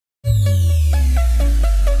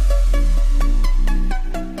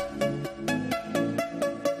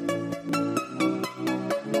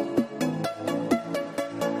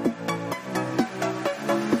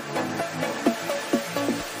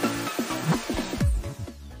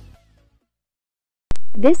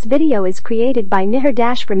This video is created by Nihar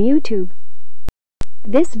Dash from YouTube.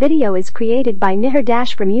 This video is created by Nihar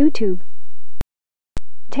Dash from YouTube.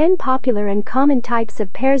 10 popular and common types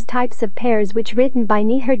of pears which written by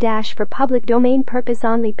Nihar Dash for public domain purpose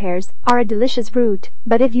only. Pears are a delicious fruit,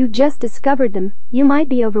 but if you just discovered them, you might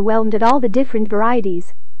be overwhelmed at all the different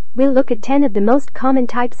varieties. We'll look at 10 of the most common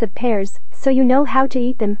types of pears, so you know how to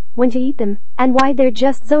eat them, when to eat them, and why they're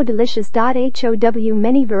just so delicious. How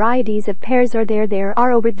many varieties of pears are there? There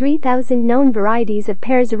are over 3,000 known varieties of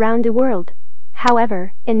pears around the world.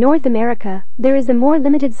 However, in North America, there is a more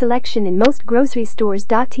limited selection in most grocery stores.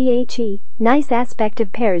 The nice aspect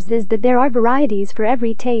of pears is that there are varieties for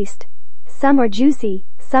every taste. Some are juicy,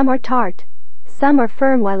 some are tart, some are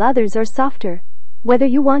firm while others are softer. Whether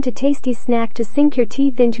you want a tasty snack to sink your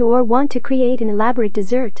teeth into or want to create an elaborate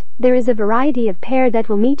dessert, there is a variety of pear that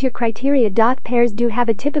will meet your criteria. Pears do have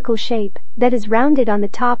a typical shape that is rounded on the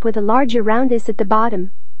top with a larger roundness at the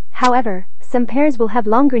bottom. However, some pears will have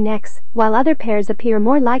longer necks, while other pears appear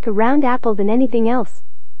more like a round apple than anything else.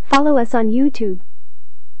 Follow us on YouTube.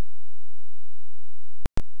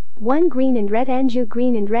 1. Green and red Anjou.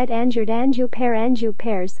 Green and red Anjou pear. Anjou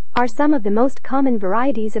pears are some of the most common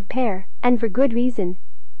varieties of pear, and for good reason.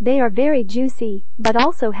 They are very juicy, but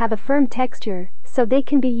also have a firm texture, so they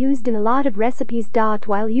can be used in a lot of recipes.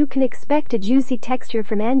 While you can expect a juicy texture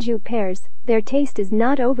from Anjou pears, their taste is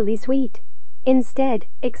not overly sweet. Instead,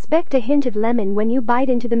 expect a hint of lemon when you bite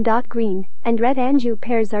into them. Green and red Anjou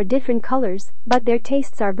pears are different colors, but their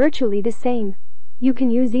tastes are virtually the same. You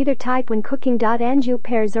can use either type when cooking. Anjou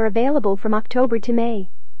pears are available from October to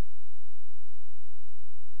May.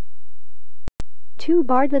 2.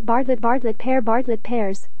 Bartlett pear. Bartlett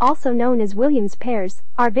pears, also known as Williams pears,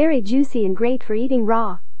 are very juicy and great for eating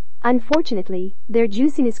raw. Unfortunately, their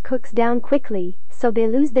juiciness cooks down quickly, so they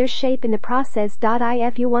lose their shape in the process.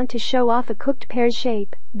 If you want to show off a cooked pear's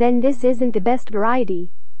shape, then this isn't the best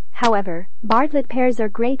variety. However, Bartlett pears are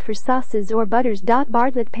great for sauces or butters.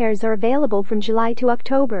 Bartlett pears are available from July to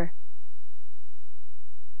October.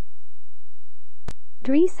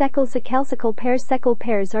 3. Seckel pears. Seckel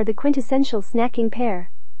pears are the quintessential snacking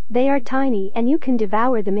pear. They are tiny and you can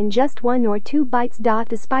devour them in just 1 or 2 bites.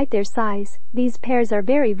 Despite their size, these pears are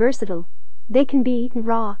very versatile. They can be eaten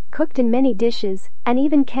raw, cooked in many dishes, and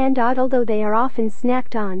even canned. Although they are often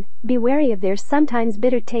snacked on, be wary of their sometimes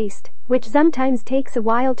bitter taste, which sometimes takes a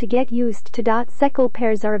while to get used to. Seckel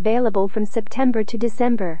pears are available from September to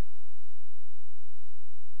December.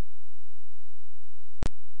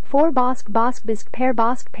 4. Bosc pear.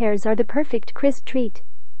 Bosc pears are the perfect crisp treat.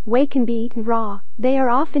 They can be eaten raw. They are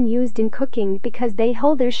often used in cooking because they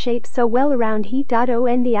hold their shape so well around heat.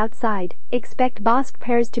 On the outside, expect Bosc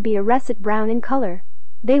pears to be a russet brown in color.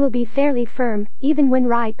 They will be fairly firm, even when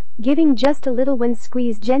ripe, giving just a little when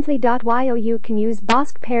squeezed gently. While you can use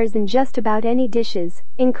Bosc pears in just about any dishes,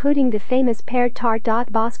 including the famous pear tart.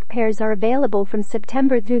 Bosc pears are available from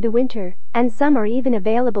September through the winter, and some are even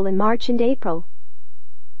available in March and April.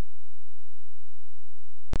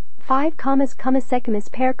 5. Camas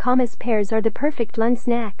pear. Camas pears are the perfect lunch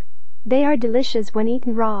snack. They are delicious when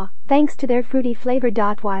eaten raw, thanks to their fruity flavor.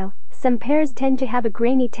 While some pears tend to have a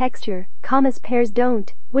grainy texture, Camas pears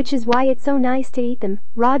don't, which is why it's so nice to eat them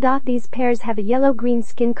raw. These pears have a yellow-green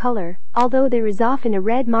skin color, although there is often a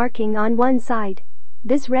red marking on one side.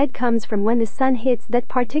 This red comes from when the sun hits that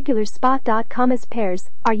particular spot. Camas pears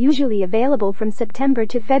are usually available from September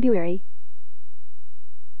to February.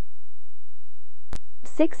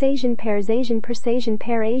 6. Asian pears. Asian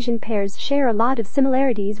pears share a lot of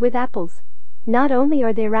similarities with apples. Not only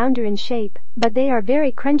are they rounder in shape, but they are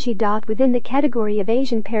very crunchy. Within the category of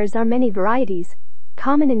Asian pears are many varieties.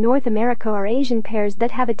 Common in North America are Asian pears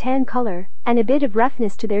that have a tan color and a bit of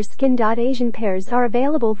roughness to their skin. Asian pears are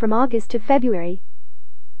available from August to February.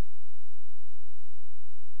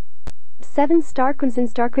 7. Star crimson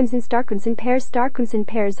pears. Star crimson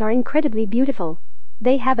pears are incredibly beautiful.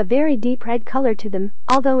 They have a very deep red color to them,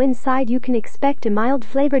 although inside you can expect a mild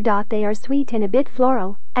flavor. They are sweet and a bit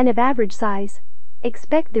floral, and of average size.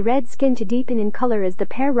 Expect the red skin to deepen in color as the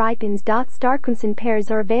pear ripens. Star crimson pears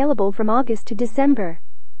are available from August to December.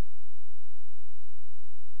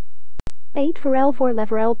 8. Forel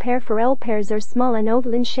pear. Forel pears are small and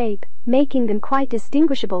oval in shape, making them quite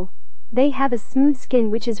distinguishable. They have a smooth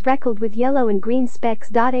skin which is freckled with yellow and green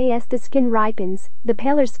specks. As the skin ripens, the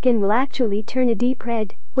paler skin will actually turn a deep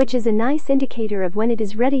red, which is a nice indicator of when it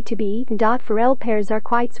is ready to be eaten. Forel pears are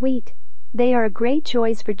quite sweet. They are a great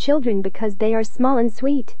choice for children because they are small and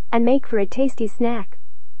sweet, and make for a tasty snack.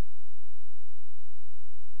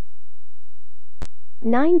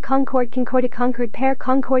 9. Concord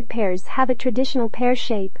pears have a traditional pear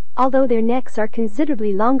shape, although their necks are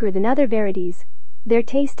considerably longer than other varieties. Their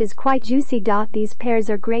taste is quite juicy. These pears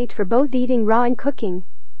are great for both eating raw and cooking.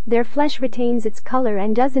 Their flesh retains its color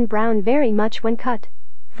and doesn't brown very much when cut.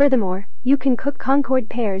 Furthermore, you can cook Concord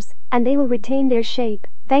pears, and they will retain their shape,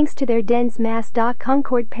 thanks to their dense mass.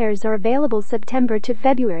 Concord pears are available September to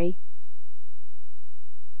February.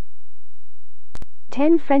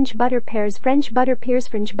 10. French butter pears French butter pears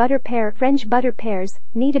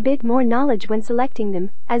need a bit more knowledge when selecting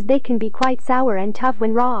them, as they can be quite sour and tough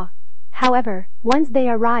when raw. However, once they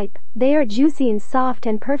are ripe, they are juicy and soft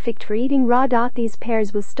and perfect for eating raw. These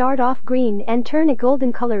pears will start off green and turn a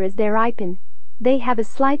golden color as they ripen. They have a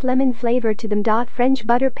slight lemon flavor to them. French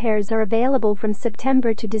butter pears are available from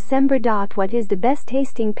September to December. What is the best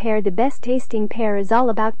tasting pear? The best tasting pear is all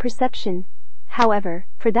about perception. However,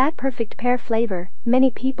 for that perfect pear flavor, many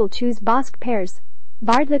people choose Bosc pears.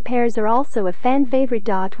 Bartlett pears are also a fan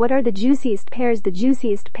favorite. What are the juiciest pears? The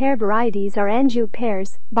juiciest pear varieties are Anjou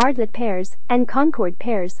pears, Bartlett pears, and Concord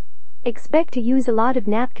pears. Expect to use a lot of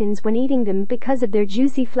napkins when eating them because of their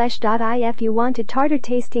juicy flesh. If you want a tartar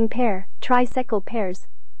tasting pear, try Seckel pears.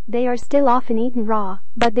 They are still often eaten raw,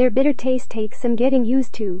 but their bitter taste takes some getting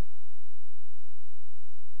used to.